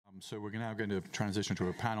So we're now going to transition to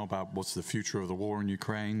a panel about what's the future of the war in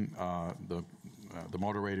Ukraine. The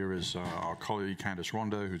moderator is our colleague Candice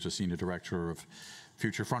Rondo, who's a senior director of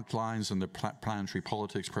Future Frontlines and the Planetary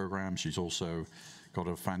Politics program. She's also got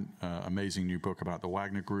an amazing new book about the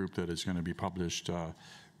Wagner Group that is going to be published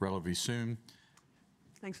relatively soon.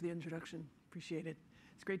 Thanks for the introduction. Appreciate it.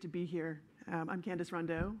 It's great to be here. I'm Candice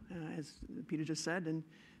Rondo, as Peter just said, and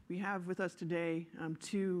we have with us today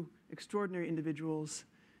two extraordinary individuals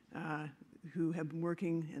who have been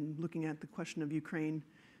working and looking at the question of Ukraine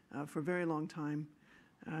for a very long time.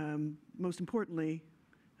 Most importantly,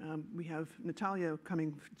 we have Natalia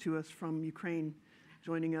coming to us from Ukraine,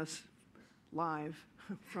 joining us live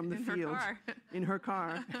from the field. In her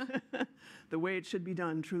car. The way it should be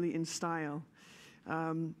done, truly in style.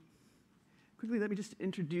 Quickly, let me just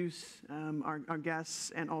introduce our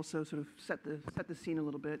guests and also sort of set the scene a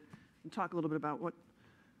little bit and talk a little bit about what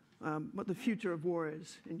the future of war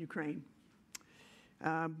is in Ukraine.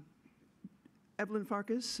 Evelyn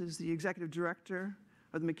Farkas is the executive director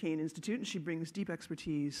of the McCain Institute, and she brings deep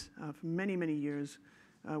expertise from many, many years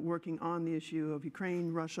working on the issue of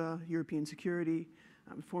Ukraine, Russia, European security,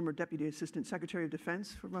 former Deputy Assistant Secretary of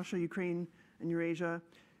Defense for Russia, Ukraine, and Eurasia.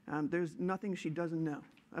 There's nothing she doesn't know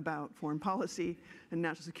about foreign policy and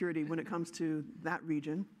national security when it comes to that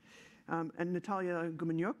region. And Natalia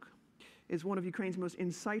Gumenyuk is one of Ukraine's most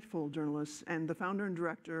insightful journalists and the founder and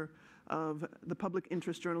director of the Public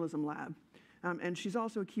Interest Journalism Lab. And she's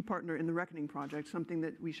also a key partner in the Reckoning Project, something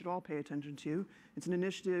that we should all pay attention to. It's an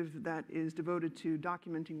initiative that is devoted to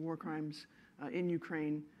documenting war crimes in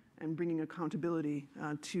Ukraine and bringing accountability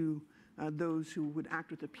to those who would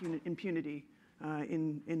act with impunity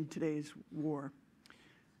in today's war.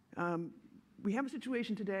 We have a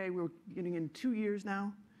situation today, we're getting in 2 years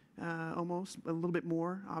now, almost, a little bit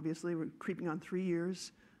more, obviously. We're creeping on 3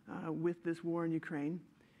 years with this war in Ukraine.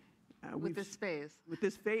 With this phase. With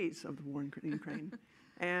this phase of the war in Ukraine.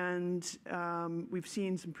 And we've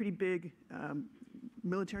seen some pretty big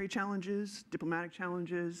military challenges, diplomatic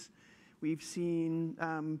challenges. We've seen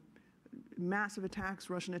massive attacks,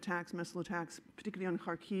 Russian attacks, missile attacks, particularly on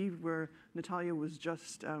Kharkiv, where Natalia was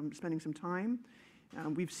just spending some time.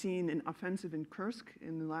 We've seen an offensive in Kursk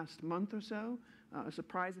in the last month or so, a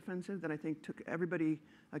surprise offensive that I think took everybody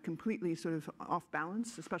completely sort of off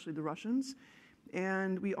balance, especially the Russians.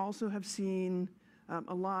 And we also have seen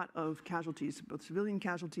a lot of casualties, both civilian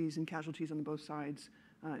casualties and casualties on both sides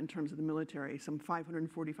in terms of the military, some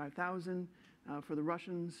 545,000 for the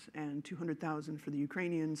Russians and 200,000 for the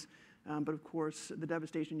Ukrainians. But of course, the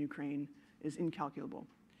devastation in Ukraine is incalculable.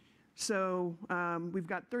 So we've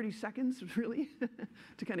got 30 seconds, really,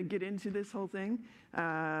 to kind of get into this whole thing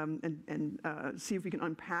and see if we can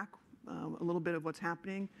unpack a little bit of what's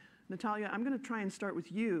happening. Natalia, I'm going to try and start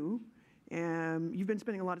with you. You've been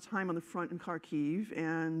spending a lot of time on the front in Kharkiv,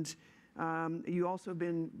 and you also have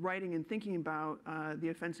been writing and thinking about the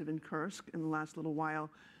offensive in Kursk in the last little while.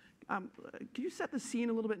 Can you set the scene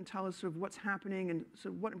a little bit and tell us sort of what's happening and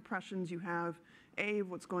sort of what impressions you have, A, of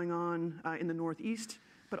what's going on in the Northeast,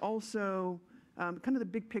 but also kind of the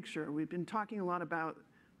big picture. We've been talking a lot about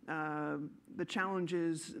the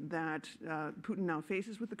challenges that Putin now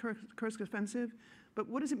faces with the Kursk offensive, but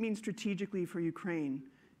what does it mean strategically for Ukraine?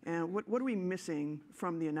 And what are we missing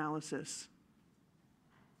from the analysis?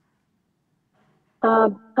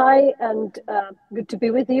 Hi, and good to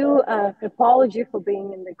be with you. Apology for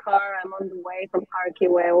being in the car. I'm on the way from Kharkiv,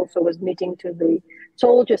 where I also was meeting to the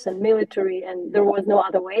soldiers and military, and there was no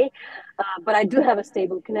other way. But I do have a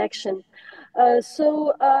stable connection.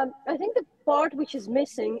 So I think the part which is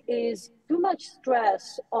missing is too much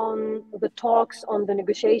stress on the talks, on the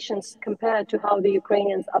negotiations, compared to how the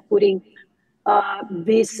Ukrainians are putting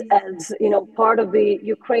this as, you know, part of the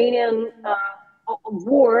Ukrainian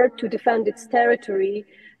war to defend its territory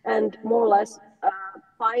and more or less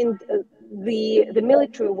find the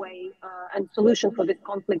military way and solution for this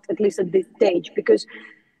conflict, at least at this stage. Because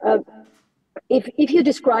if you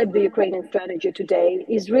describe the Ukrainian strategy today,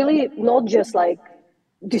 is really not just like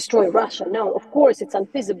destroy Russia. No, of course it's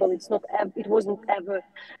unfeasible. It's not. It wasn't ever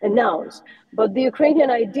announced. But the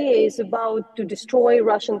Ukrainian idea is about to destroy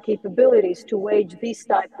Russian capabilities to wage this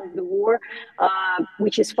type of the war,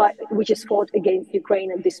 which is fought against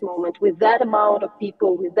Ukraine at this moment, with that amount of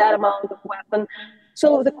people, with that amount of weapon.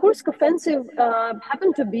 So the Kursk offensive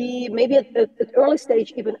happened to be maybe at early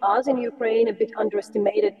stage, even us in Ukraine, a bit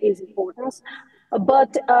underestimated its importance.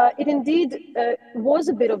 But it indeed was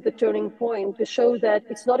a bit of the turning point to show that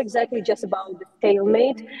it's not exactly just about the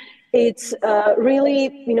stalemate. It's really,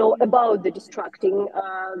 you know, about the distracting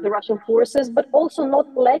the Russian forces, but also not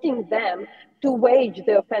letting them to wage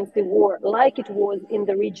the offensive war like it was in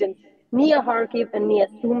the region near Kharkiv and near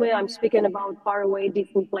Sumy. I'm speaking about far away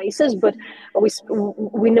distant places, but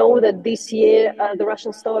we know that this year the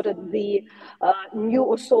Russians started the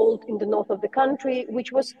new assault in the north of the country,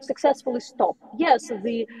 which was successfully stopped. Yes,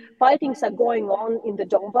 the fightings are going on in the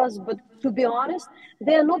Donbass, but to be honest,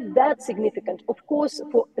 they are not that significant. Of course,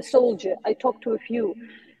 for a soldier, I talked to a few,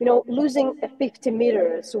 losing a 50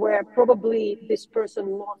 meters where probably this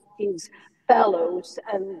person lost his fellows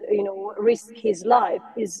and risk his life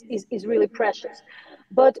is really precious.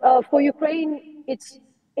 But for Ukraine,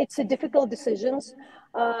 it's a difficult decisions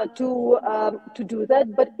to do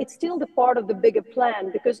that, but it's still the part of the bigger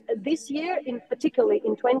plan, because this year, in particularly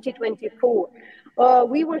in 2024,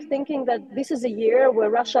 we were thinking that this is a year where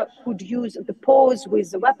Russia could use the pause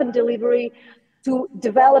with the weapon delivery to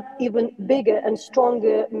develop even bigger and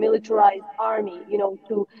stronger militarized army,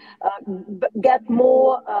 to get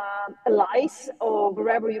more allies, or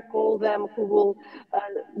wherever you call them, who will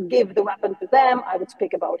give the weapon to them. I would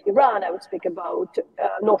speak about Iran, I would speak about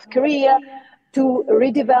North Korea, to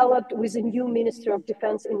redevelop with a new Minister of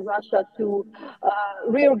Defense in Russia to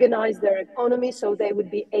reorganize their economy so they would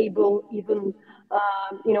be able even,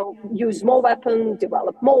 use more weapon,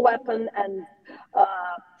 develop more weapon, and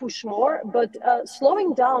push more. But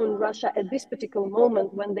slowing down Russia at this particular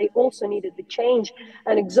moment, when they also needed the change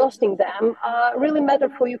and exhausting them, really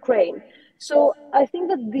mattered for Ukraine. So I think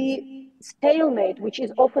that the stalemate, which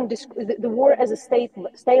is often the war as a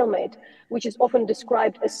stalemate, which is often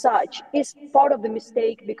described as such, is part of the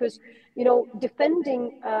mistake, because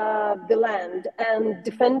defending the land and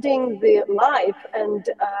defending the life and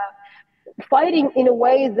fighting in a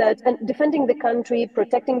way that, and defending the country,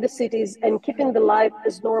 protecting the cities, and keeping the life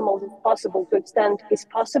as normal as possible to extent is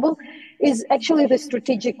possible, is actually the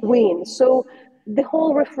strategic win. So the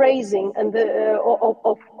whole rephrasing and the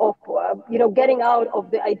getting out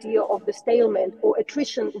of the idea of the stalemate or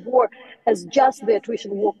attrition war as just the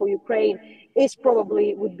attrition war for Ukraine is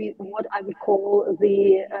probably would be what I would call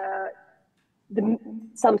the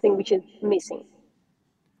something which is missing.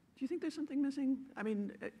 Do you think there's something missing? I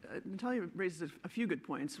mean, Natalia raises a few good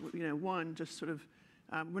points. One, just sort of,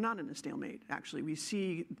 we're not in a stalemate, actually. We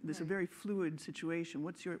see this a very fluid situation.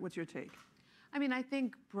 What's your take? I mean, I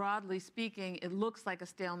think broadly speaking, it looks like a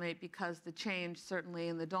stalemate because the change, certainly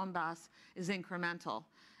in the Donbass, is incremental.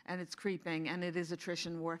 And it's creeping, and it is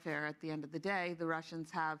attrition warfare at the end of the day. The Russians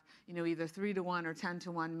have, either 3-1 or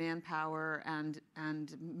 10-1 manpower and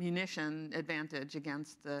munition advantage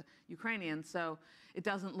against the Ukrainians. So it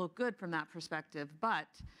doesn't look good from that perspective. But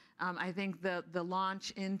I think the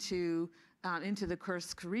launch into the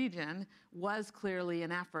Kursk region was clearly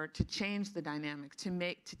an effort to change the dynamic,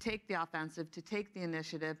 to take the offensive, to take the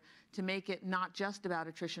initiative, to make it not just about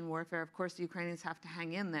attrition warfare. Of course, the Ukrainians have to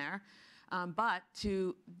hang in there. But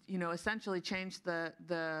to essentially change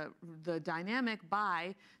the dynamic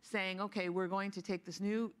by saying, okay, we're going to take this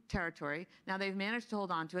new territory. Now they've managed to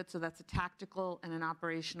hold on to it, so that's a tactical and an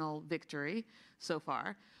operational victory so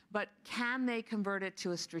far. But can they convert it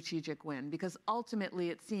to a strategic win? Because ultimately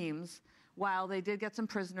it seems, while they did get some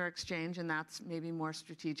prisoner exchange, and that's maybe more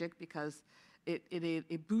strategic because it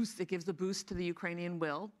gives a boost to the Ukrainian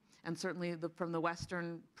will. And certainly from the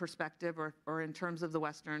Western perspective, or in terms of the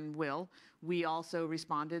Western will, we also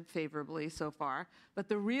responded favorably so far. But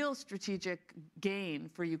the real strategic gain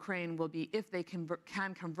for Ukraine will be if they can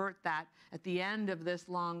convert that at the end of this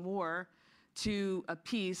long war to a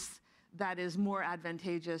peace that is more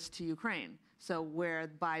advantageous to Ukraine. So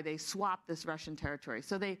whereby they swap this Russian territory.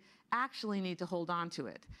 So they actually need to hold on to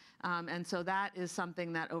it. And so that is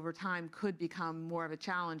something that over time could become more of a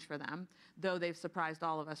challenge for them, though they've surprised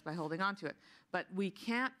all of us by holding on to it. But we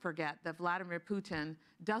can't forget that Vladimir Putin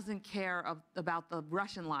doesn't care about the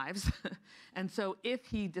Russian lives. And so if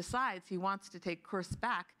he decides he wants to take Kursk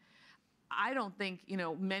back, I don't think,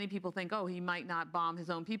 many people think, oh, he might not bomb his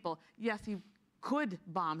own people. Yes, he could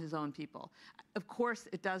bomb his own people. Of course,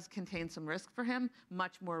 it does contain some risk for him,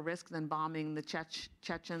 much more risk than bombing the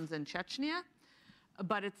Chechens in Chechnya.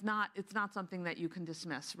 But it's not something that you can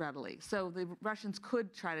dismiss readily. So the Russians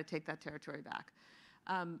could try to take that territory back.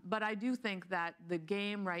 But I do think that the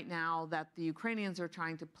game right now that the Ukrainians are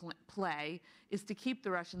trying to play is to keep the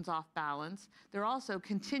Russians off balance. They're also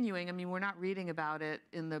continuing, I mean, we're not reading about it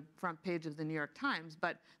in the front page of the New York Times,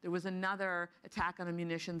 but there was another attack on a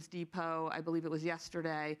munitions depot, I believe it was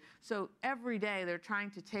yesterday. So every day they're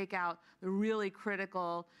trying to take out the really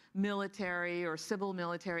critical military or civil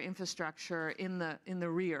military infrastructure in the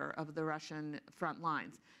rear of the Russian front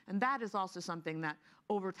lines. And that is also something that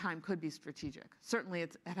over time could be strategic. Certainly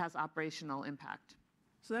it has operational impact.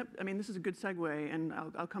 So that, I mean, this is a good segue, and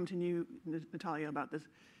I'll come to you, Natalia, about this.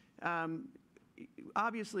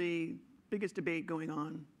 Obviously, biggest debate going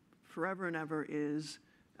on forever and ever is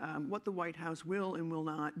what the White House will and will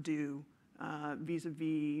not do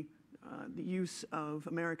vis-a-vis the use of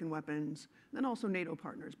American weapons, and also NATO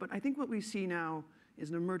partners. But I think what we see now is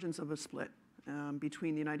an emergence of a split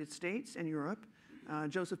between the United States and Europe.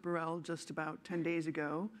 Joseph Borrell, just about 10 days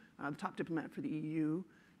ago, the top diplomat for the EU,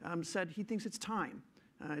 said he thinks it's time.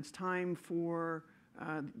 It's time for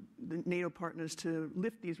the NATO partners to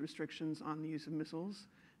lift these restrictions on the use of missiles,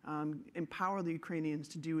 empower the Ukrainians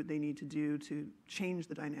to do what they need to do to change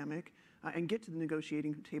the dynamic, and get to the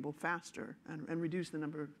negotiating table faster and reduce the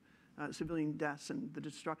number of civilian deaths and the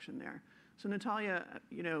destruction there. So Natalia,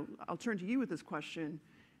 you know, I'll turn to you with this question.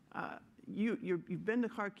 You've been to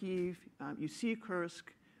Kharkiv, you see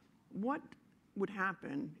Kursk. What would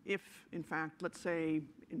happen if, in fact, let's say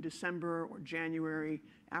in December or January,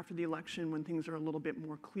 after the election, when things are a little bit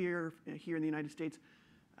more clear here in the United States,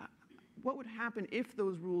 what would happen if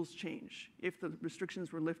those rules change, if the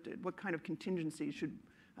restrictions were lifted? What kind of contingencies should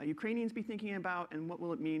Ukrainians be thinking about, and what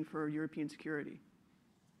will it mean for European security?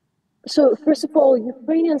 So first of all,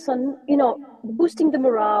 Ukrainians are, you know, boosting the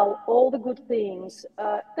morale, all the good things.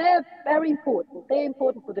 They're very important. They're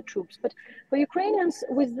important for the troops. But for Ukrainians,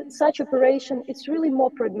 with such operation, it's really more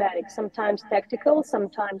pragmatic, sometimes tactical,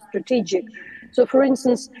 sometimes strategic. So for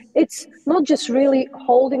instance, it's not just really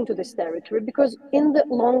holding to this territory, because in the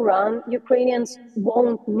long run, Ukrainians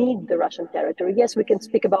won't need the Russian territory. Yes, we can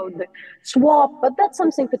speak about the swap, but that's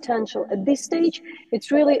something potential. At this stage, it's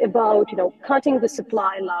really about, you know, cutting the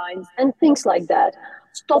supply lines and things like that,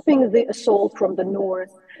 stopping the assault from the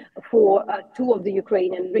north for two of the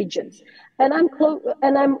Ukrainian regions. And I'm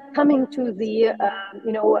coming to the,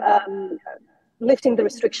 lifting the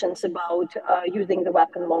restrictions about using the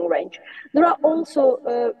weapon long range. There are also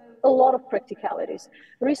a lot of practicalities.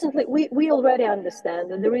 Recently, we already understand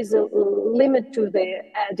that there is a limit to the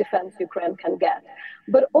air defense Ukraine can get.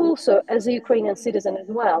 But also, as a Ukrainian citizen as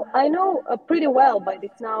well, I know pretty well by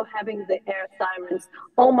this now having the air sirens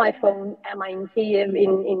on my phone, am I in Kiev,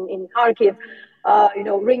 in Kharkiv,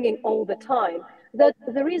 ringing all the time, that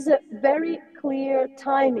there is a very clear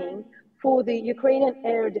timing for the Ukrainian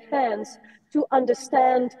air defense to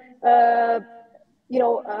understand,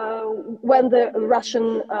 when the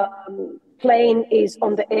Russian plane is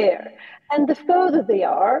on the air. And the further they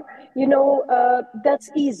are, that's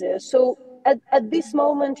easier. So at this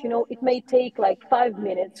moment, it may take like 5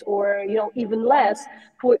 minutes or, even less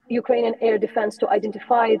for Ukrainian air defense to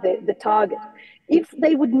identify the target. If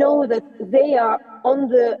they would know that they are on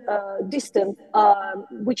the distance,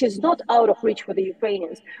 which is not out of reach for the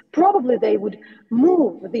Ukrainians, probably they would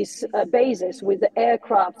move these bases with the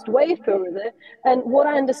aircrafts way further. And what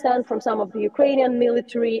I understand from some of the Ukrainian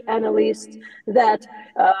military analysts, that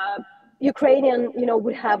Ukrainian,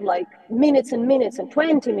 would have like minutes and minutes and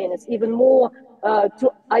 20 minutes, even more,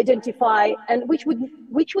 to identify, and which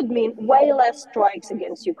would mean way less strikes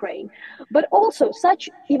against Ukraine. But also such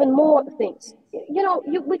even more things.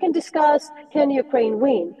 We can discuss, can Ukraine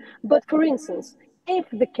win? But for instance, if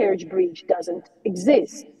the Kerch Bridge doesn't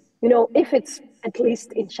exist, if it's at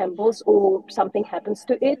least in shambles or something happens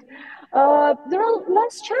to it, there are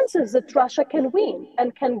less chances that Russia can win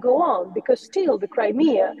and can go on, because still the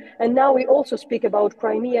Crimea, and now we also speak about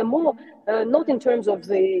Crimea more, not in terms of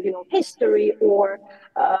the history or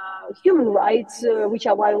human rights which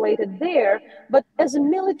are violated there, but as a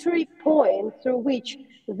military point through which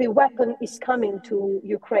the weapon is coming to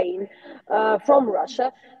Ukraine from Russia,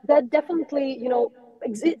 that definitely,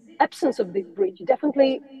 absence of this bridge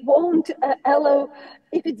definitely won't allow,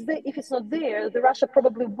 if it's not there, the Russia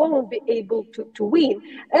probably won't be able to win,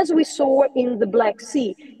 as we saw in the Black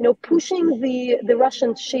Sea, pushing the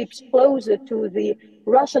Russian ships closer to the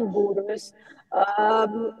Russian borders,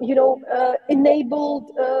 enabled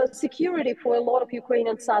security for a lot of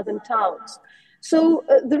Ukrainian southern towns. So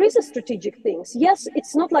there is a strategic things. Yes,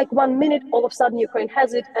 it's not like 1 minute, all of a sudden Ukraine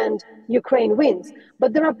has it and Ukraine wins.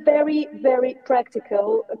 But there are very, very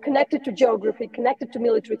practical, connected to geography, connected to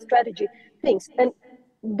military strategy things. And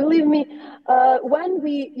believe me, when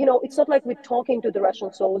we, it's not like we're talking to the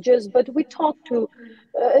Russian soldiers, but we talk to,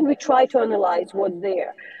 and we try to analyze what's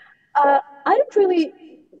there. I don't really,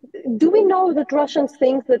 do we know that Russians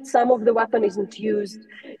think that some of the weapon isn't used?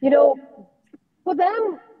 For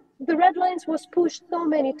them, the red lines was pushed so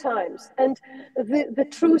many times, and the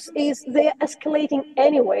truth is they're escalating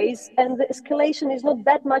anyways, and the escalation is not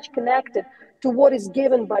that much connected to what is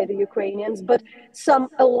given by the Ukrainians, but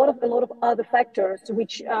a lot of other factors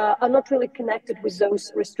which are not really connected with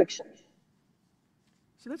those restrictions.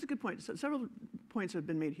 So that's a good point. So several points have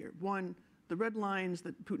been made here. One, the red lines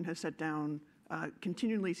that Putin has set down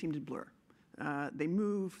continually seem to blur. They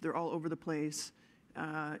move, they're all over the place,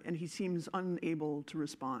 and he seems unable to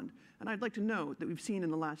respond. And I'd like to note that we've seen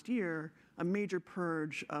in the last year a major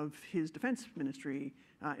purge of his defense ministry,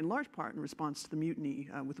 in large part in response to the mutiny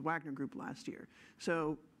with the Wagner Group last year.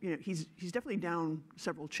 So, you know, he's definitely down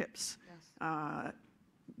several chips. Yes.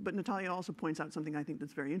 But Natalia also points out something I think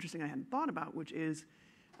that's very interesting I hadn't thought about, which is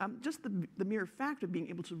just the mere fact of being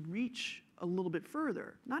able to reach a little bit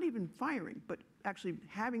further, not even firing, but actually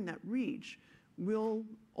having that reach will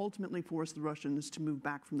ultimately force the Russians to move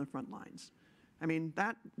back from the front lines. I mean,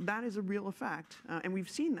 that is a real effect, and we've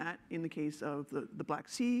seen that in the case of the Black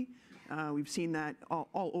Sea. We've seen that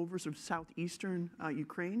all over sort of southeastern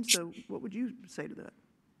Ukraine. So what would you say to that?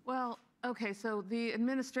 Well, okay, so the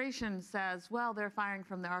administration says, well, they're firing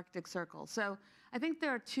from the Arctic Circle. So I think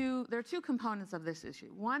there are two components of this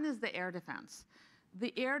issue. One is the air defense.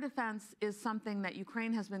 The air defense is something that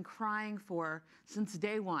Ukraine has been crying for since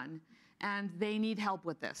day one, and they need help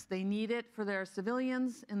with this. They need it for their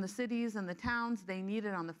civilians in the cities and the towns. They need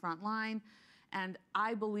it on the front line. And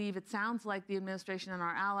I believe it sounds like the administration and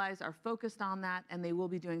our allies are focused on that, and they will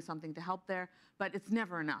be doing something to help there, but it's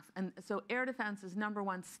never enough. And so air defense is number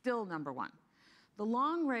one, still number one. The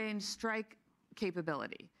long-range strike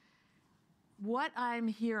capability. What I'm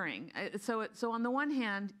hearing, so on the one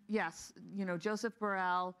hand, yes, you know, Joseph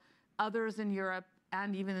Borrell, others in Europe,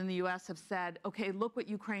 and even in the US have said, okay, look what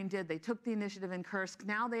Ukraine did. They took the initiative in Kursk.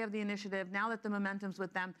 Now they have the initiative. Now that the momentum's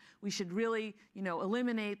with them, we should really, you know,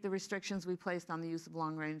 eliminate the restrictions we placed on the use of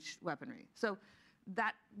long-range weaponry. So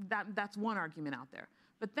that's one argument out there.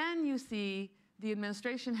 But then you see the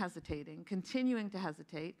administration hesitating, continuing to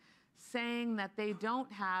hesitate, saying that they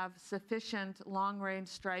don't have sufficient long-range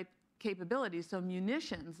strike capabilities, so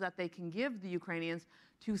munitions that they can give the Ukrainians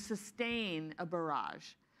to sustain a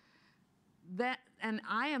barrage. And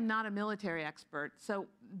I am not a military expert,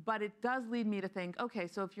 but it does lead me to think, okay,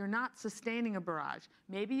 so if you're not sustaining a barrage,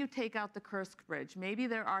 maybe you take out the Kursk bridge. Maybe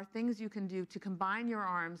there are things you can do to combine your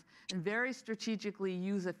arms and very strategically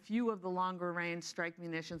use a few of the longer range strike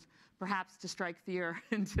munitions, perhaps to strike fear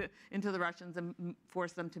into the Russians and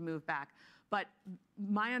force them to move back. But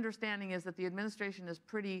my understanding is that the administration is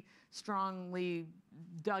pretty strongly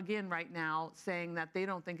dug in right now, saying that they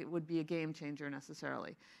don't think it would be a game changer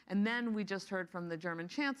necessarily. And then we just heard from the German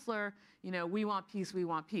chancellor, you know, we want peace, we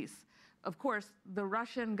want peace. Of course, the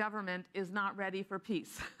Russian government is not ready for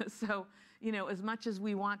peace. So, you know, as much as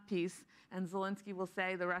we want peace, and Zelensky will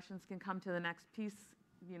say the Russians can come to the next peace,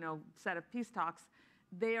 you know, set of peace talks,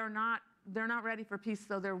 they're not ready for peace,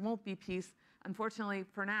 so there won't be peace. Unfortunately,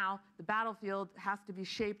 for now, the battlefield has to be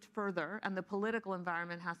shaped further, and the political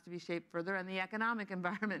environment has to be shaped further, and the economic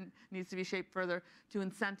environment needs to be shaped further to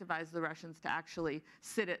incentivize the Russians to actually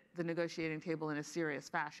sit at the negotiating table in a serious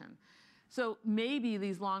fashion. So maybe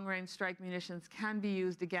these long-range strike munitions can be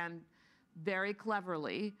used, again, very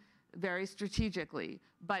cleverly, very strategically.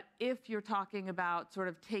 But if you're talking about sort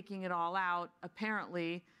of taking it all out,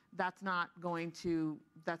 apparently that's not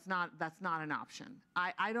an option.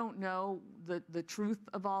 I don't know the truth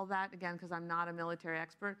of all that, again, because I'm not a military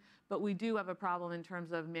expert, but we do have a problem in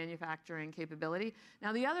terms of manufacturing capability.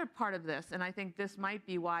 Now, the other part of this, and I think this might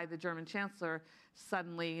be why the German chancellor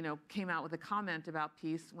suddenly, you know, came out with a comment about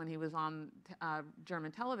peace when he was on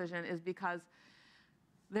German television, is because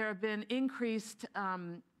there have been increased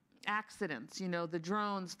accidents, you know, the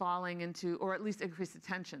drones falling into, or at least increased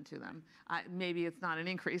attention to them. Maybe it's not an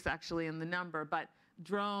increase actually in the number, but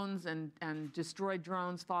drones and destroyed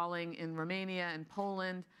drones falling in Romania and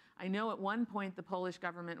Poland. I know at one point the Polish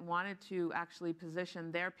government wanted to actually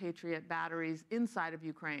position their Patriot batteries inside of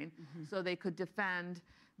Ukraine so they could defend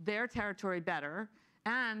their territory better,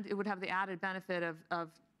 and it would have the added benefit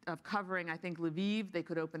of covering, I think, Lviv. They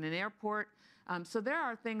could open an airport. So there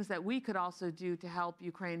are things that we could also do to help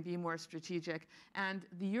Ukraine be more strategic. And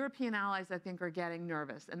the European allies, I think, are getting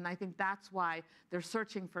nervous. And I think that's why they're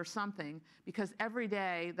searching for something, because every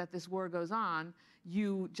day that this war goes on,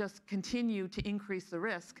 you just continue to increase the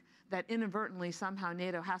risk that inadvertently somehow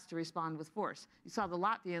NATO has to respond with force. You saw the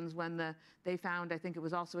Latvians when they found, I think it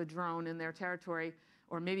was also a drone in their territory,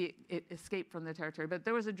 or maybe it escaped from their territory, but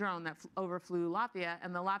there was a drone that overflew Latvia,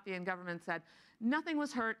 and the Latvian government said, nothing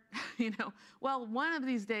was hurt, you know. Well, one of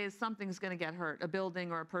these days, something's gonna get hurt, a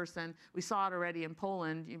building or a person. We saw it already in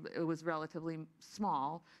Poland. It was relatively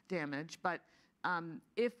small damage, but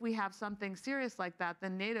if we have something serious like that,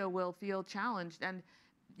 then NATO will feel challenged. And,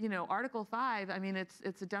 you know, Article 5, I mean,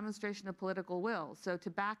 it's a demonstration of political will. So to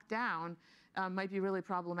back down might be really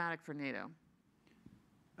problematic for NATO.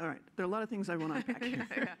 All right, there are a lot of things I want to unpack here.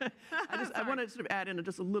 I want to sort of add in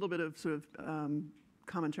just a little bit of sort of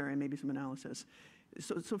commentary and maybe some analysis.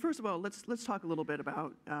 So first of all, let's talk a little bit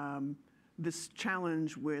about this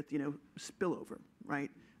challenge with spillover, right?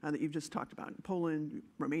 That you've just talked about. Poland,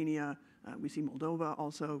 Romania, we see Moldova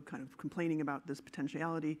also kind of complaining about this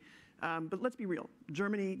potentiality. But let's be real,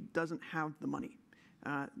 Germany doesn't have the money.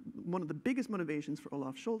 One of the biggest motivations for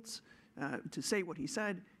Olaf Scholz to say what he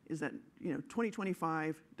said is that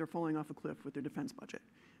 2025, they're falling off a cliff with their defense budget.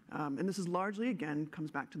 And this is largely, again,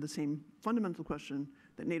 comes back to the same fundamental question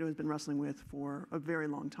that NATO has been wrestling with for a very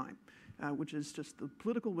long time, which is just the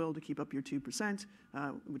political will to keep up your 2%,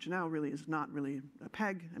 which now really is not really a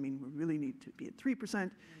peg. I mean, we really need to be at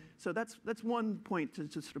 3%. So that's one point to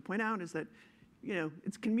sort of point out, is that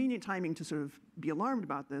it's convenient timing to sort of be alarmed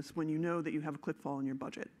about this when you know that you have a cliff fall in your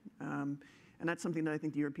budget. And that's something that I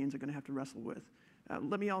think the Europeans are going to have to wrestle with.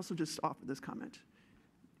 Let me also just offer this comment.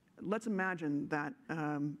 Let's imagine that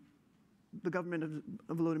the government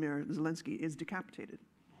of Volodymyr Zelensky is decapitated.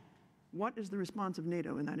 What is the response of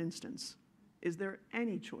NATO in that instance? Is there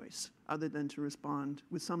any choice other than to respond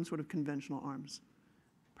with some sort of conventional arms?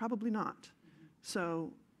 Probably not.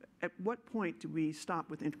 So at what point do we stop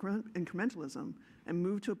with incrementalism and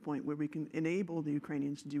move to a point where we can enable the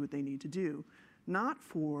Ukrainians to do what they need to do, not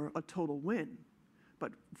for a total win,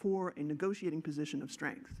 but for a negotiating position of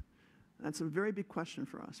strength? That's a very big question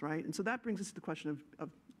for us, right? And so that brings us to the question of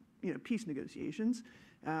peace negotiations.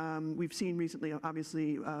 We've seen recently,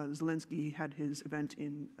 obviously, Zelensky had his event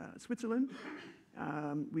in Switzerland.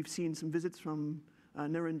 We've seen some visits from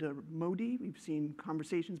Narendra Modi. We've seen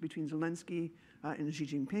conversations between Zelensky and Xi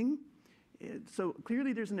Jinping. So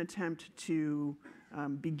clearly there's an attempt to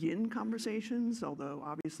begin conversations, although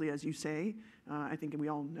obviously, as you say, I think we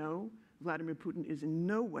all know, Vladimir Putin is in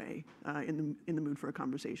no way in the mood for a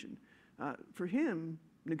conversation. For him,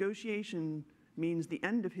 negotiation means the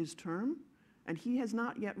end of his term, and he has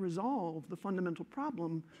not yet resolved the fundamental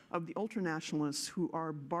problem of the ultranationalists who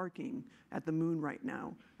are barking at the moon right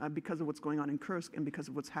now because of what's going on in Kursk and because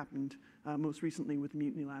of what's happened most recently with the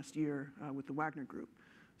mutiny last year with the Wagner Group.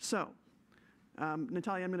 So,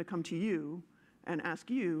 Natalia, I'm going to come to you and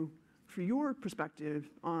ask you for your perspective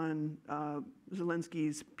on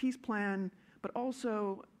Zelensky's peace plan, but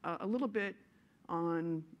also a little bit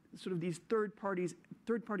on sort of these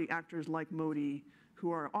third-party actors like Modi,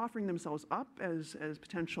 who are offering themselves up as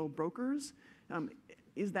potential brokers.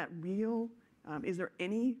 Is that real? Is there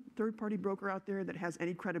any third-party broker out there that has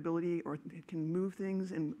any credibility or can move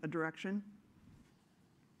things in a direction?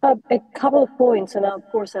 A couple of points, and of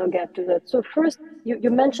course I'll get to that. So first, you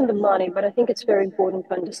mentioned the money, but I think it's very important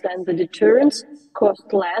to understand the deterrence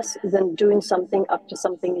costs less than doing something after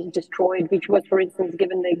something is destroyed, which was, for instance,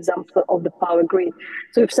 given the example of the power grid.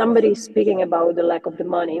 So if somebody is speaking about the lack of the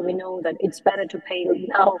money, we know that it's better to pay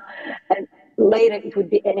now, and later it would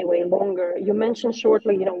be anyway longer. You mentioned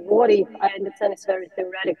shortly, what if, I understand it's very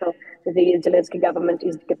theoretical, that the Zelensky government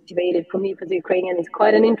is captivated. For me, for the Ukrainian, it's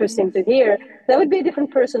quite interesting to hear. That would be a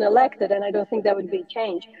different person elected, and I don't think that would be a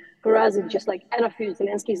change. For us, it's just like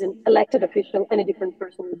Zelensky is an elected official, any different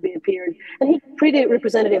person would be appeared. And he's pretty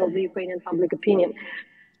representative of the Ukrainian public opinion.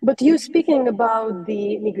 But you speaking about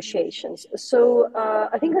the negotiations. So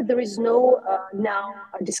I think that there is no now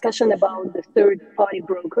discussion about the third-party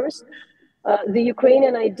brokers. The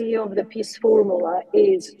Ukrainian idea of the peace formula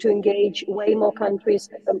is to engage way more countries,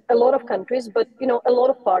 a lot of countries, but a lot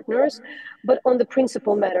of partners, but on the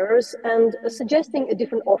principal matters and suggesting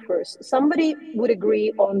different offers. Somebody would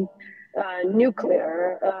agree on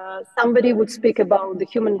nuclear, somebody would speak about the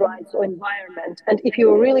human rights or environment, and if you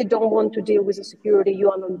really don't want to deal with the security, you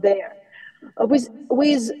are not there. With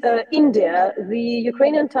India, the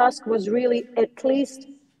Ukrainian task was really at least,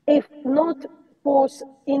 if not force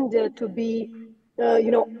India to be,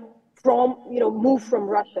 move from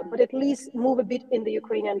Russia, but at least move a bit in the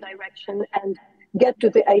Ukrainian direction and get to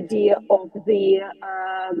the idea of the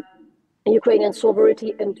Ukrainian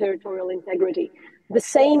sovereignty and territorial integrity. The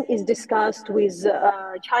same is discussed with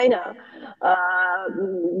China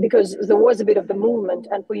because there was a bit of the movement.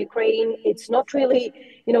 And for Ukraine, it's not really,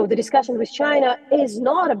 the discussion with China is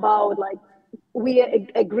not about like, we are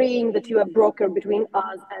agreeing that you are a broker between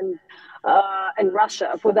us and Russia.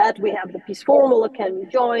 For that, we have the peace formula. Can you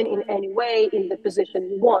join in any way in the position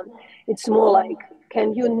you want? It's more like, can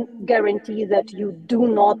you guarantee that you do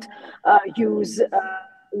not use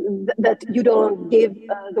that you don't give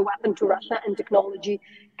the weapon to Russia and technology?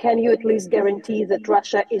 Can you at least guarantee that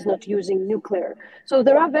Russia is not using nuclear? So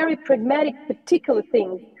there are very pragmatic, particular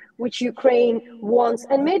things which Ukraine wants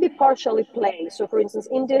and maybe partially play. So for instance,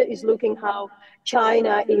 India is looking how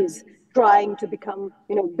China is trying to become,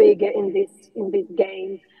 bigger in this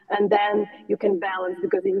game, and then you can balance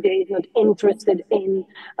because India is not interested in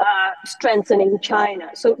strengthening China.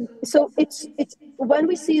 So it's when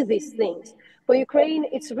we see these things for Ukraine,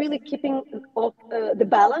 it's really keeping off the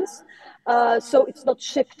balance, so it's not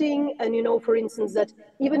shifting. And for instance, that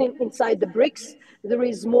even inside the BRICS, there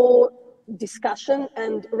is more discussion,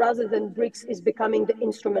 and rather than BRICS is becoming the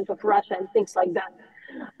instrument of Russia and things like that.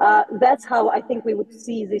 That's how I think we would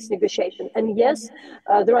see this negotiation. And yes,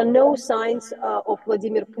 there are no signs of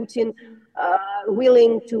Vladimir Putin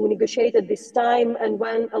willing to negotiate at this time. And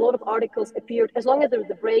when a lot of articles appeared, as long as there's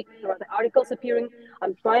a break, there are the articles appearing.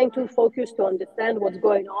 I'm trying to focus to understand what's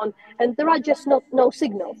going on, and there are just no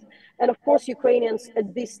signals. And of course, Ukrainians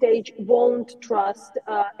at this stage won't trust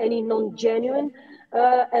any non-genuine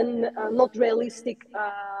and not realistic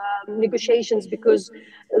negotiations, because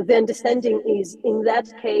the understanding is, in that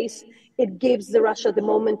case, it gives the Russia the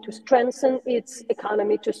moment to strengthen its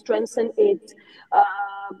economy, to strengthen its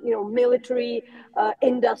military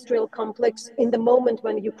industrial complex in the moment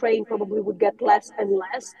when Ukraine probably would get less and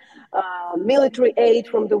less military aid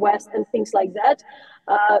from the West and things like that.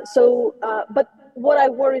 But what I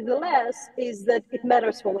worry the less is that it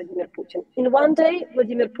matters for Vladimir Putin. In one day,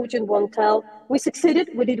 Vladimir Putin won't tell, we succeeded,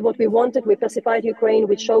 we did what we wanted, we pacified Ukraine,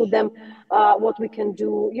 we showed them what we can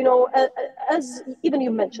do. As even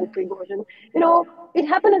you mentioned, Prigozhin, it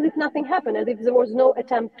happened as if nothing happened, as if there was no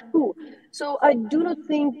attempt to coup. So I do not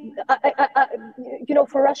think,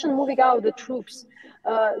 for Russian moving out the troops,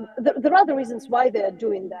 there are the reasons why they are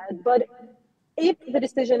doing that. But if the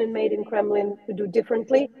decision is made in Kremlin to do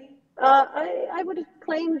differently, I would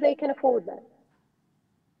claim they can afford that.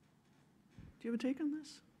 Do you have a take on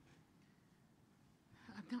this?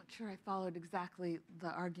 I'm not sure I followed exactly the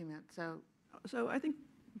argument. So I think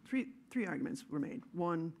three arguments were made.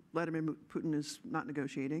 One, Vladimir Putin is not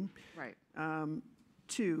negotiating. Right.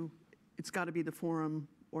 Two, it's got to be the forum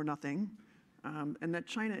or nothing, and that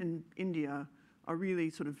China and India are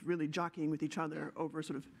really really jockeying with each other over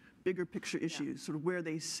sort of bigger picture issues, sort of where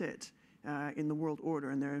they sit in the world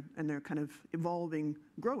order, and their kind of evolving,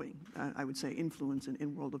 growing, I would say, influence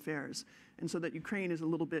in world affairs, and so that Ukraine is a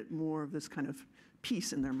little bit more of this kind of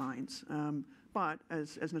peace in their minds. But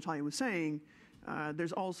as Natalia was saying,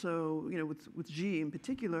 there's also, with Xi in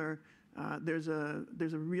particular, there's a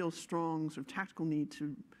real strong sort of tactical need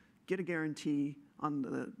to get a guarantee on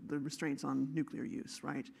the restraints on nuclear use,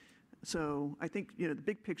 right? So I think the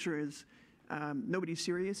big picture is nobody's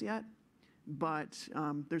serious yet, but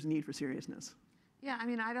there's a need for seriousness. Yeah, I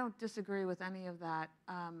mean, I don't disagree with any of that.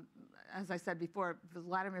 As I said before,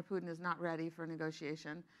 Vladimir Putin is not ready for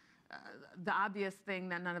negotiation. The obvious thing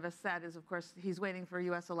that none of us said is, of course, he's waiting for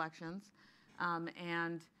U.S. elections,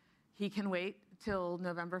 and he can wait till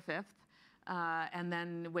November 5th and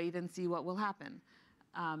then wait and see what will happen.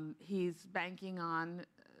 He's banking on,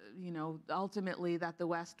 ultimately that the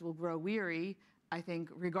West will grow weary, I think,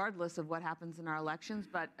 regardless of what happens in our elections.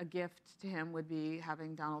 But a gift to him would be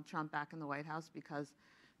having Donald Trump back in the White House because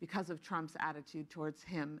of Trump's attitude towards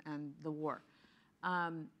him and the war.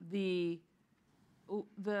 I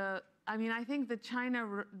think the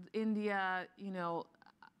China, India,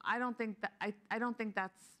 I don't think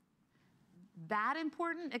that's that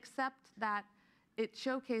important, except that it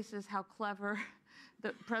showcases how clever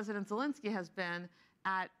President Zelensky has been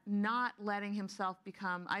at not letting himself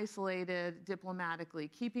become isolated diplomatically,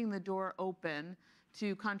 keeping the door open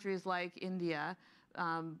to countries like India,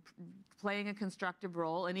 playing a constructive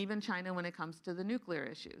role, and even China when it comes to the nuclear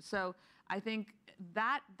issue. So I think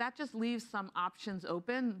that just leaves some options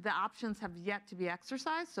open. The options have yet to be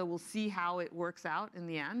exercised, so we'll see how it works out in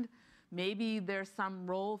the end. Maybe there's some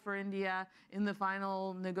role for India in the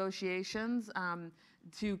final negotiations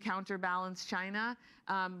to counterbalance China.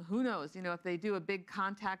 Who knows? If they do a big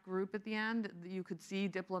contact group at the end, you could see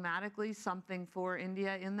diplomatically something for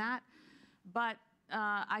India in that. But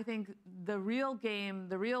I think the real game,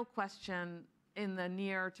 the real question in the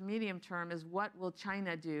near to medium term is, what will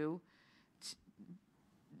China do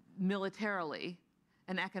militarily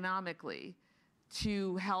and economically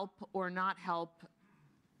to help or not help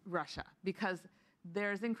Russia? Because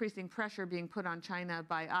there's increasing pressure being put on China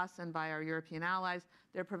by us and by our European allies.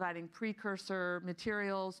 They're providing precursor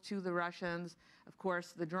materials to the Russians. Of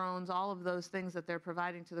course, the drones, all of those things that they're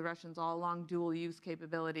providing to the Russians, all along dual use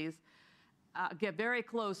capabilities, get very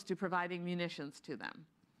close to providing munitions to them.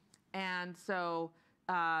 And so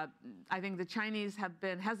I think the Chinese have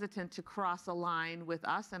been hesitant to cross a line with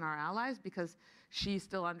us and our allies, because Xi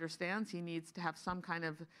still understands he needs to have some kind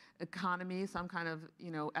of economy, some kind of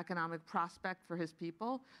economic prospect for his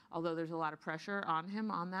people, although there's a lot of pressure on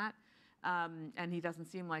him on that. And he doesn't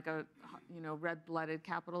seem like a red-blooded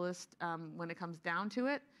capitalist when it comes down to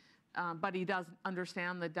it. But he does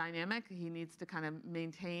understand the dynamic. He needs to kind of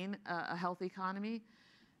maintain a healthy economy.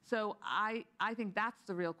 So I think that's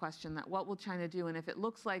the real question, that what will China do? And if it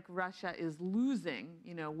looks like Russia is losing,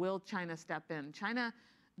 will China step in? China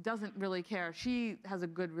doesn't really care. She has a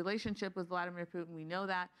good relationship with Vladimir Putin, we know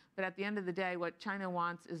that. But at the end of the day, what China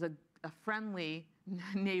wants is a friendly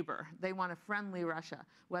neighbor. They want a friendly Russia.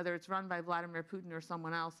 Whether it's run by Vladimir Putin or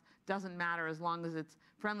someone else, doesn't matter as long as it's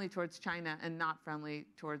friendly towards China and not friendly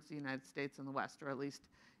towards the United States and the West, or at least,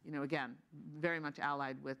 again, very much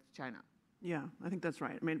allied with China. Yeah, I think that's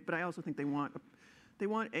right. I mean, but I also think they want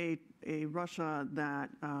a Russia that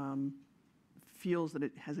feels that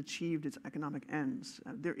it has achieved its economic ends.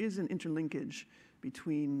 There is an interlinkage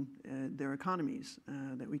between their economies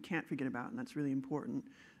that we can't forget about, and that's really important.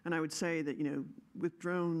 And I would say that, with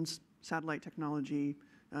drones, satellite technology,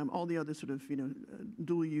 all the other sort of,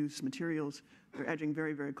 dual-use materials, they're edging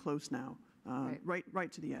very, very close now,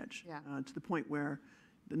 right to the edge, to the point where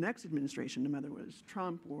the next administration, no matter whether it's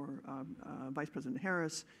Trump or Vice President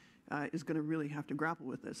Harris, is going to really have to grapple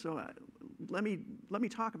with this. So let me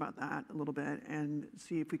talk about that a little bit and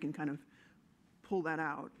see if we can kind of pull that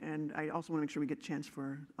out. And I also want to make sure we get a chance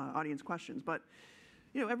for audience questions. But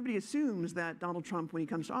everybody assumes that Donald Trump, when he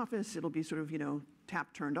comes to office, it'll be sort of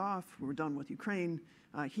tap turned off. We're done with Ukraine.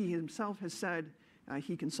 He himself has said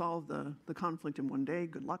he can solve the conflict in one day.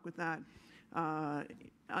 Good luck with that.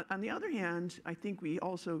 On the other hand, I think we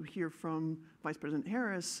also hear from Vice President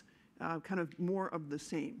Harris kind of more of the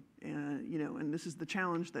same. And this is the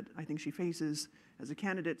challenge that I think she faces as a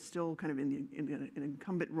candidate, still kind of in an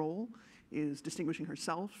incumbent role, is distinguishing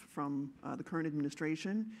herself from the current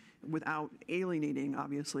administration without alienating,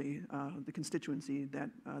 obviously, the constituency that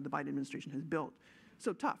the Biden administration has built.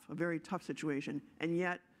 So tough, a very tough situation. And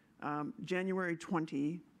yet, January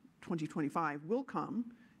 2025 will come.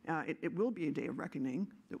 It will be a day of reckoning.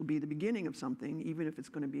 It will be the beginning of something, even if it's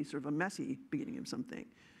going to be sort of a messy beginning of something.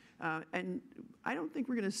 And I don't think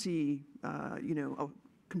we're going to see, a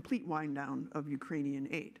complete wind down of Ukrainian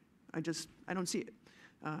aid. I don't see it.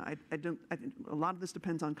 I think a lot of this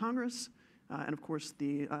depends on Congress, and of course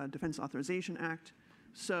the Defense Authorization Act.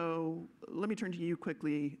 So let me turn to you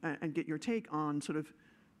quickly and get your take on sort of,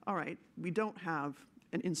 all right, we don't have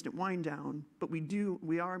an instant wind down, but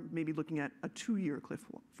we are maybe looking at a 2-year cliff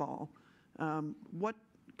fall. What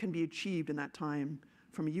can be achieved in that time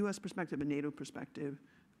from a U.S. perspective and NATO perspective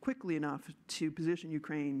quickly enough to position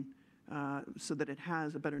Ukraine so that it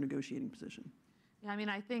has a better negotiating position? Yeah, I mean,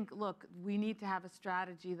 I think, look, we need to have a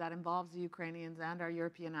strategy that involves the Ukrainians and our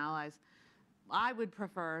European allies. I would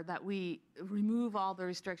prefer that we remove all the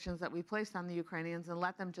restrictions that we placed on the Ukrainians and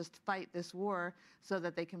let them just fight this war so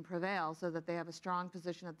that they can prevail, so that they have a strong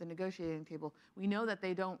position at the negotiating table. We know that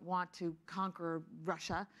they don't want to conquer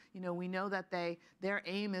Russia. We know that their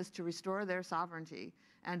aim is to restore their sovereignty,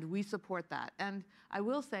 and we support that. And I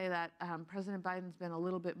will say that President Biden's been a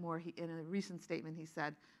little bit more, in a recent statement he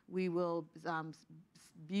said, we will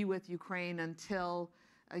be with Ukraine until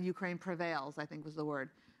Ukraine prevails, I think was the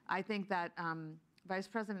word. I think that Vice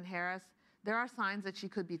President Harris, there are signs that she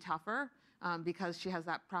could be tougher because she has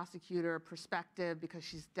that prosecutor perspective, because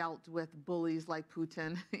she's dealt with bullies like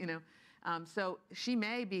Putin, So she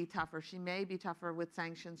may be tougher. She may be tougher with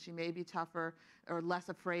sanctions. She may be tougher or less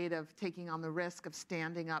afraid of taking on the risk of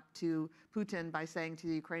standing up to Putin by saying to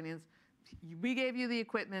the Ukrainians, we gave you the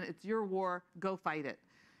equipment. It's your war. Go fight it.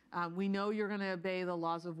 We know you're going to obey the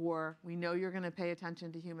laws of war. We know you're going to pay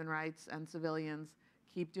attention to human rights and civilians.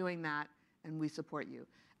 Keep doing that, and we support you.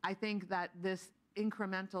 I think that this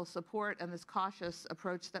incremental support and this cautious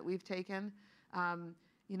approach that we've taken,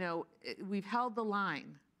 we've held the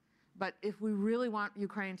line. But if we really want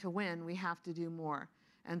Ukraine to win, we have to do more.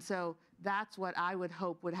 And so that's what I would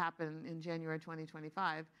hope would happen in January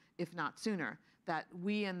 2025, if not sooner, that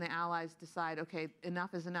we and the allies decide, okay,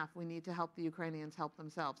 enough is enough. We need to help the Ukrainians help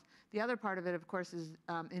themselves. The other part of it, of course, is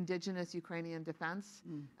indigenous Ukrainian defense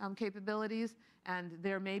capabilities. And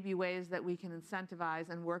there may be ways that we can incentivize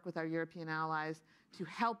and work with our European allies to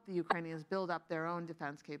help the Ukrainians build up their own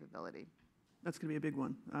defense capability. That's going to be a big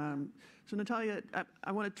one. So Natalia,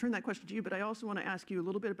 I want to turn that question to you, but I also want to ask you a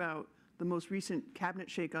little bit about the most recent cabinet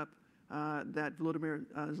shakeup that Volodymyr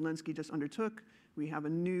Zelensky just undertook. We have a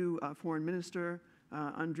new foreign minister,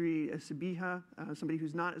 Andriy Sybiha, somebody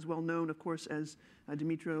who's not as well known, of course, as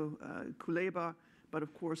Dmytro Kuleba, but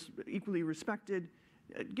of course equally respected.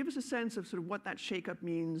 Give us a sense of sort of what that shakeup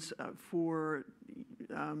means for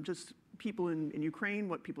just people in Ukraine,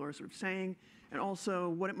 what people are sort of saying, and also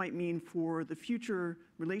what it might mean for the future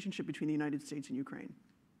relationship between the United States and Ukraine.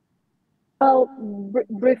 Well,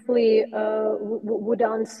 briefly, would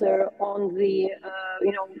answer on the,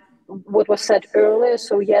 what was said earlier.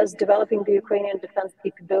 So yes, developing the Ukrainian defense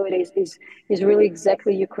capabilities is really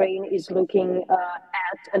exactly Ukraine is looking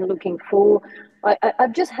at and looking for.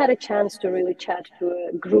 I've just had a chance to really chat to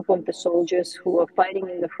a group of the soldiers who are fighting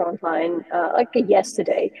in the front line, like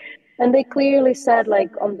yesterday. And they clearly said,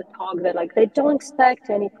 like on the talk, that like they don't expect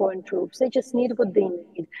any foreign troops. They just need what they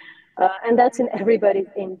need. And that's in everybody's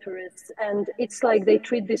interests. And it's like they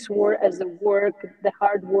treat this war as a work, the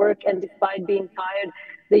hard work, and despite being tired,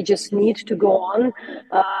 they just need to go on.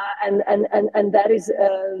 And that is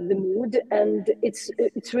the mood. And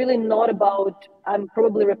it's really not about, I'm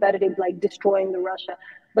probably repetitive, like destroying the Russia,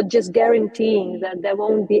 but just guaranteeing that there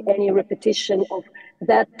won't be any repetition of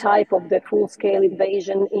that type of the full-scale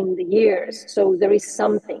invasion in the years. So there is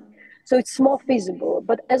something. So it's more feasible.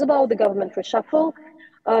 But as about the government reshuffle,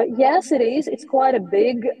 yes, it is. It's quite a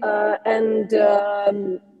big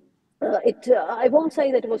I won't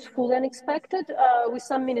say that it was fully unexpected. With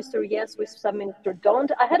some minister, yes. With some minister, don't.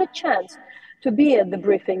 I had a chance to be at the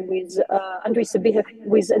briefing with Andriy Sabihev,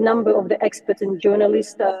 with a number of the experts and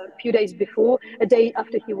journalists a few days before, a day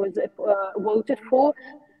after he was voted for.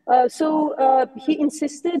 So he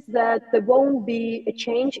insisted that there won't be a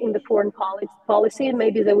change in the foreign policy.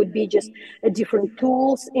 Maybe there would be just different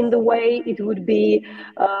tools in the way it would be,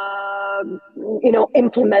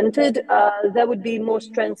 implemented. There would be more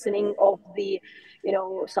strengthening of the,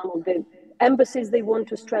 some of the embassies they want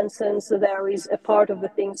to strengthen. So there is a part of the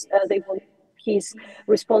things they want. He's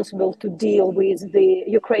responsible to deal with the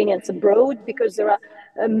Ukrainians abroad, because there are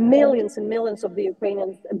millions and millions of the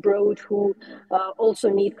Ukrainians abroad who also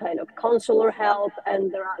need kind of consular help,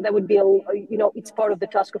 and there would be it's part of the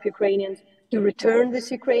task of Ukrainians to return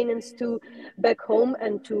these Ukrainians to back home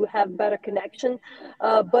and to have better connection.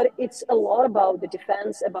 But it's a lot about the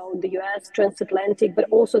defense, about the US transatlantic, but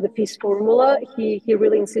also the peace formula. He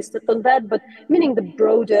really insisted on that, but meaning the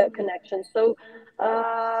broader connection. So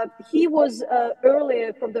he was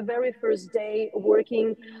earlier, from the very first day,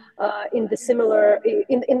 working in the similar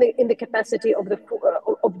in the capacity of the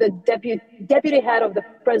deputy head of the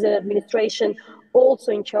president administration,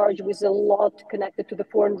 also in charge with a lot connected to the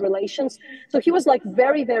foreign relations. So he was like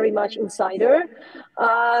very, very much insider,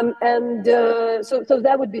 so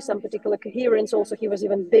that would be some particular coherence. Also, he was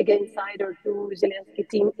even bigger insider to Zelensky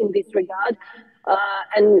team in this regard.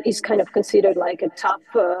 And is kind of considered like a top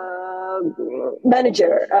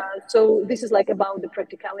manager. So this is like about the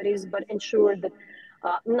practicalities, but ensure that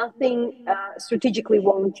nothing strategically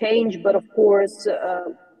won't change. But of course,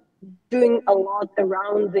 doing a lot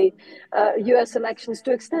around the US elections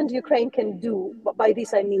to extent Ukraine can do. But by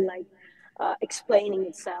this, I mean like explaining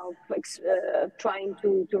itself, trying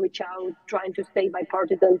to reach out, trying to stay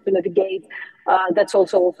bipartisan, to navigate. That's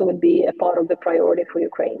also would be a part of the priority for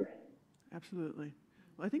Ukraine. Absolutely.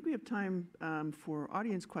 Well, I think we have time for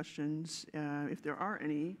audience questions, if there are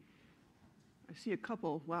any. I see a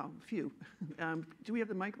couple. Wow, a few. Do we have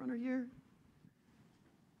the mic runner here?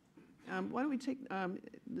 Why don't we take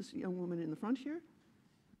this young woman in the front here?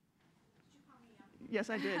 Did you call me young? Yes,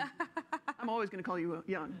 I did. I'm always going to call you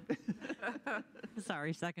young.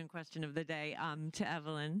 Sorry, second question of the day to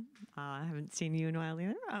Evelyn. I haven't seen you in a while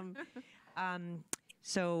either.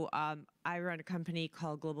 So I run a company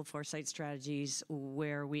called Global Foresight Strategies,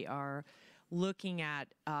 where we are looking at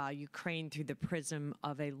Ukraine through the prism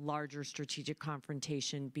of a larger strategic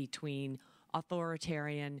confrontation between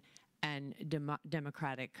authoritarian and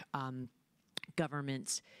democratic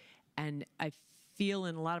governments. And I feel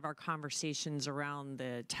in a lot of our conversations around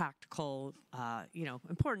the tactical,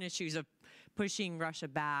 important issues of pushing Russia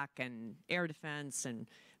back and air defense and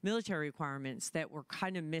military requirements, that we're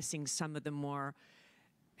kind of missing some of the more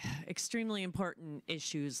extremely important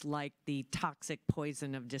issues, like the toxic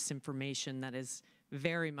poison of disinformation that is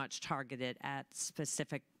very much targeted at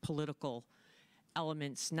specific political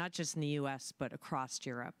elements, not just in the US, but across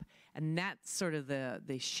Europe. And that's sort of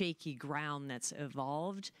the shaky ground that's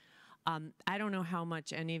evolved. I don't know how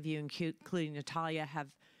much any of you, including Natalia, have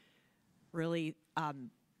really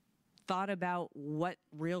thought about what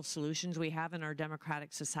real solutions we have in our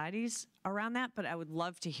democratic societies around that, but I would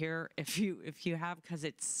love to hear if you have, because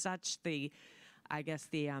it's such the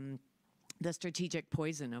strategic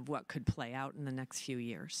poison of what could play out in the next few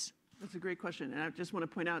years. That's a great question. And I just want to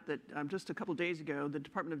point out that just a couple days ago, the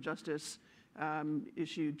Department of Justice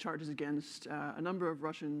issued charges against a number of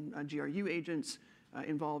Russian GRU agents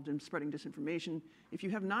involved in spreading disinformation. If you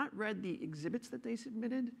have not read the exhibits that they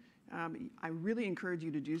submitted, I really encourage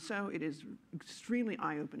you to do so. It is extremely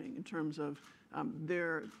eye-opening in terms of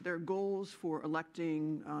Their goals for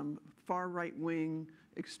electing far right-wing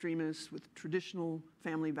extremists with traditional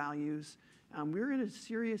family values. We're in a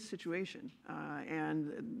serious situation,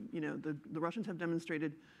 and the Russians have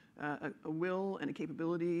demonstrated a will and a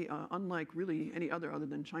capability unlike really any other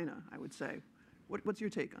than China, I would say. What's your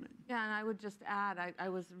take on it? Yeah, and I would just add, I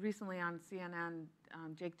was recently on CNN,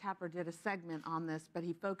 Jake Tapper did a segment on this, but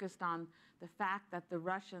he focused on the fact that the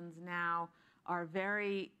Russians now are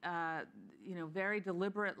very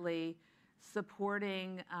deliberately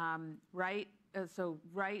supporting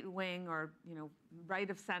right-wing or, right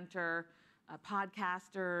of center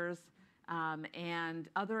podcasters and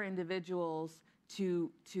other individuals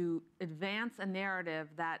to advance a narrative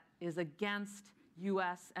that is against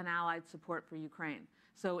U.S. and allied support for Ukraine.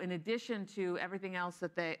 So in addition to everything else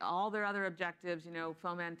that all their other objectives,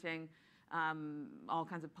 fomenting all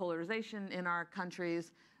kinds of polarization in our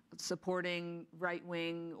countries, supporting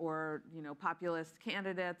right-wing or, populist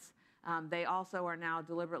candidates, they also are now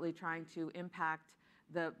deliberately trying to impact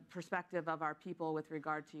the perspective of our people with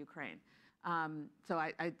regard to Ukraine. So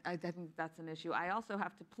I think that's an issue. I also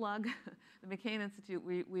have to plug the McCain Institute.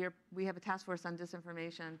 We have a task force on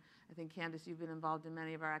disinformation. I think, Candace, you've been involved in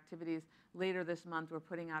many of our activities. Later this month, we're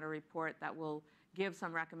putting out a report that will give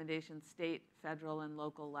some recommendations, state, federal, and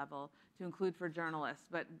local level, to include for journalists.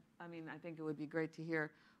 But, I think it would be great to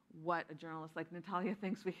hear what a journalist like Natalia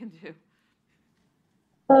thinks we can do.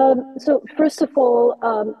 So first of all,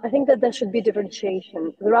 I think that there should be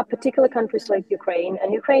differentiation. There are particular countries like Ukraine,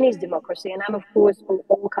 and Ukraine is democracy, and I'm of course for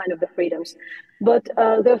all kind of the freedoms. But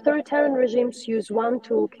the authoritarian regimes use one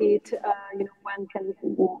toolkit,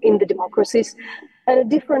 in the democracies, and a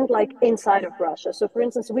different like inside of Russia. So for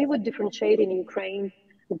instance, we would differentiate in Ukraine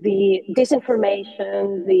the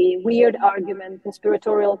disinformation, the weird argument,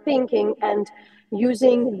 conspiratorial thinking, and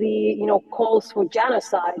using the calls for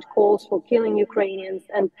genocide, calls for killing Ukrainians,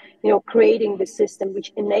 and creating the system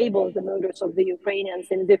which enables the murders of the Ukrainians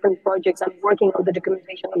in different projects. I'm working on the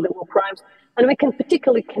documentation of the war crimes, and we can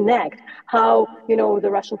particularly connect how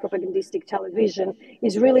the Russian propagandistic television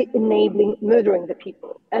is really enabling murdering the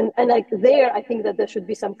people. And like there, I think that there should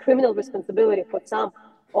be some criminal responsibility for some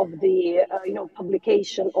of the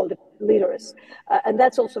publication or the leaders, and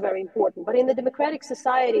that's also very important. But in the democratic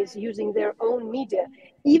societies using their own media,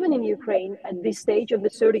 even in Ukraine at this stage of the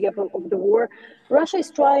 30th of the war, Russia is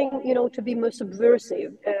trying to be more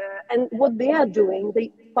subversive, and what they are doing,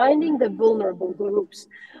 they finding the vulnerable groups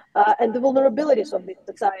and the vulnerabilities of these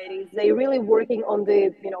societies. They're really working on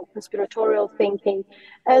the conspiratorial thinking,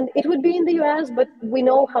 and it would be in the US, but we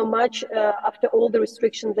know how much after all the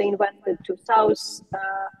restrictions they invested to South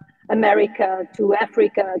America, to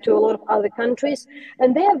Africa, to a lot of other countries,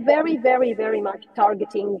 and they are very, very, very much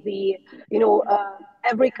targeting the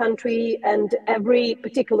every country and every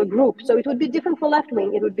particular group. So it would be different for left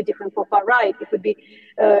wing, it would be different for far right, it would be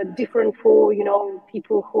different for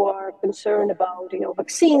people who are concerned about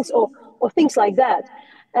vaccines or things like that.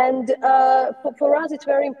 And for us, it's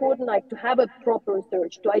very important to have a proper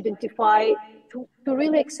research to identify, to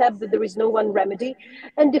really accept that there is no one remedy,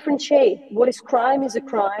 and differentiate what is a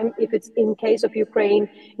crime. If it's in case of Ukraine,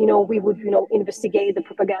 we would investigate the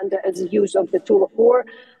propaganda as a use of the tool of war.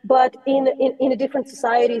 But in a different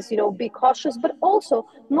societies, be cautious, but also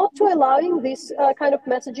not to allowing these kind of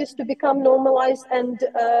messages to become normalized. And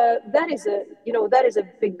that is a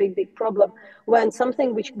big problem when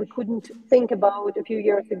something which we couldn't think about a few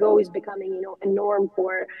years ago is becoming a norm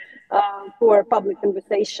for public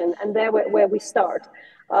conversation. And there where we start.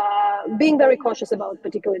 Being very cautious about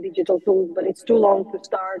particular digital tools, but it's too long to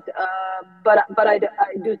start. But I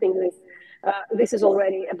do think this is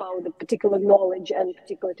already about the particular knowledge and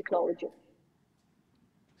particular technology.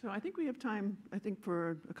 So I think we have time,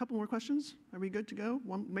 for a couple more questions. Are we good to go?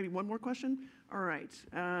 Maybe one more question? All right.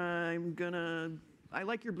 I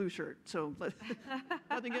like your blue shirt, so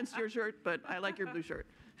nothing against your shirt, but I like your blue shirt.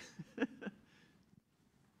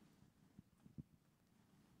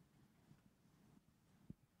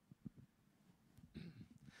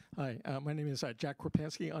 Hi, my name is Jack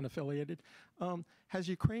Korpansky, unaffiliated. Has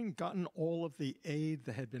Ukraine gotten all of the aid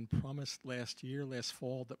that had been promised last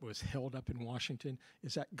fall, that was held up in Washington?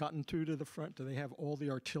 Is that gotten through to the front? Do they have all the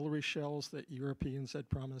artillery shells that Europeans had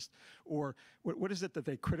promised? Or what is it that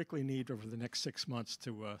they critically need over the next 6 months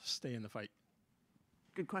to stay in the fight?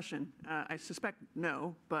 Good question. I suspect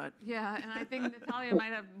no, but... Yeah, and I think Natalia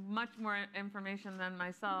might have much more information than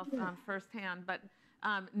myself firsthand, but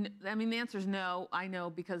the answer is no. I know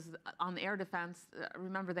because on the air defense,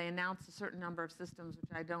 remember they announced a certain number of systems, which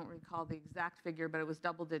I don't recall the exact figure, but it was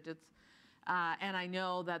double digits, And I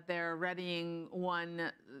know that they're readying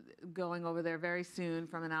one going over there very soon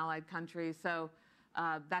from an allied country. So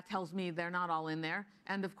that tells me they're not all in there.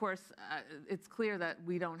 And of course, it's clear that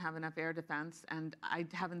we don't have enough air defense, and I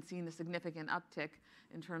haven't seen a significant uptick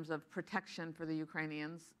in terms of protection for the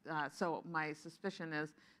Ukrainians. So my suspicion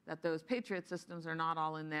is that those Patriot systems are not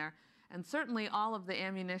all in there. And certainly all of the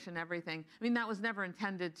ammunition, everything, I mean, that was never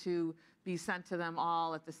intended to be sent to them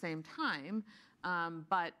all at the same time.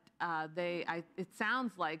 But it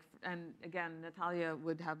sounds like, and again, Natalia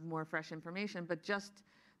would have more fresh information, but just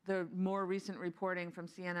the more recent reporting from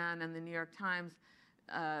CNN and the New York Times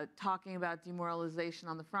talking about demoralization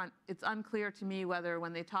on the front, it's unclear to me whether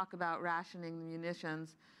when they talk about rationing the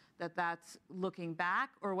munitions, that's looking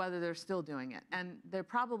back or whether they're still doing it. And they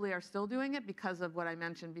probably are still doing it because of what I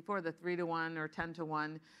mentioned before, the 3-to-1 or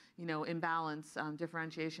 10-to-1, imbalance,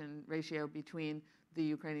 differentiation ratio between the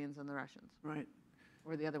Ukrainians and the Russians. Right.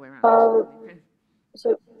 Or the other way around.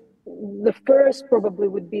 So the first probably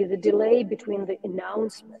would be the delay between the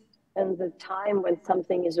announcement and the time when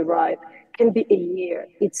something is arrived can be a year.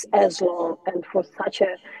 It's as long, and for such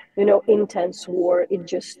a intense war, it's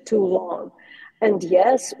just too long. And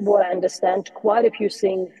yes, what I understand, quite a few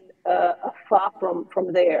things are far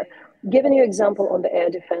from there. Giving you example on the air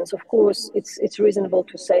defense, of course, it's reasonable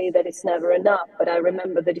to say that it's never enough. But I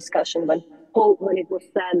remember the discussion when it was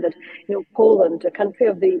said that Poland, a country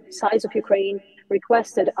of the size of Ukraine,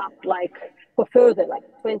 requested up for further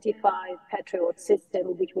 25 Patriot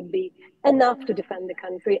system, which would be enough to defend the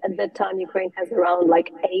country. At that time, Ukraine has around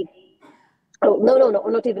 8. Oh, no,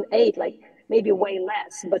 not even 8, maybe way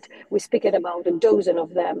less, but we're speaking about a dozen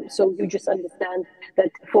of them. So you just understand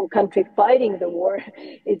that for a country fighting the war,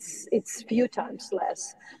 it's few times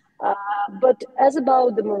less. But as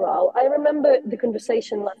about the morale, I remember the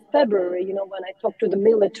conversation last February, when I talked to the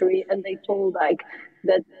military and they told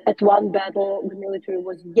that at one battle, the military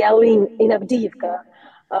was yelling in Avdiivka.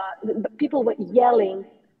 People were yelling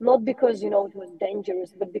not because it was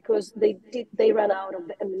dangerous, but because they ran out of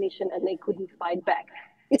the ammunition and they couldn't fight back.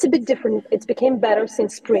 It's a bit different. It's became better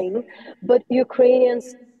since spring, but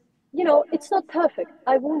Ukrainians, it's not perfect.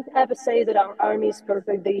 I won't ever say that our army is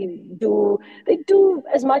perfect. They do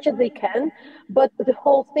as much as they can, but the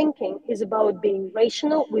whole thinking is about being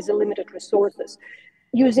rational with the limited resources.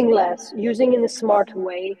 Using less, using in a smart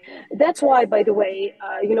way. That's why, by the way,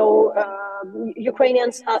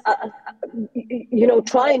 Ukrainians are,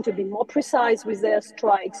 trying to be more precise with their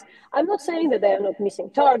strikes. I'm not saying that they are not missing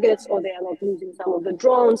targets or they are not losing some of the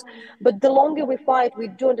drones, but the longer we fight, we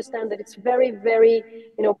do understand that it's very, very,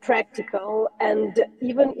 practical. And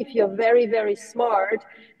even if you're very, very smart,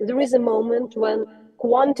 there is a moment when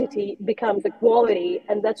quantity becomes the quality,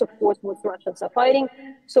 and that's of course what Russians are fighting.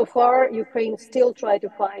 So far, Ukraine still try to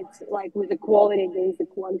fight with the quality against the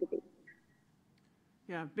quantity.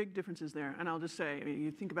 Yeah, big differences there. And I'll just say, you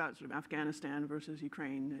think about sort of Afghanistan versus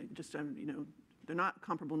Ukraine, just they're not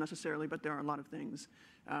comparable necessarily, but there are a lot of things.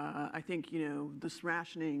 I think this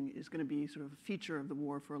rationing is going to be sort of a feature of the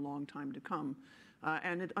war for a long time to come.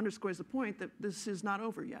 And it underscores the point that this is not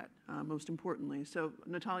over yet, most importantly. So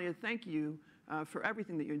Natalia, thank you for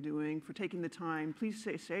everything that you're doing, for taking the time. Please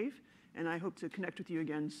stay safe, and I hope to connect with you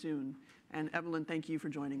again soon. And Evelyn, thank you for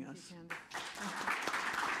joining us.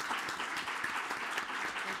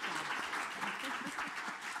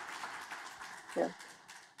 Yeah.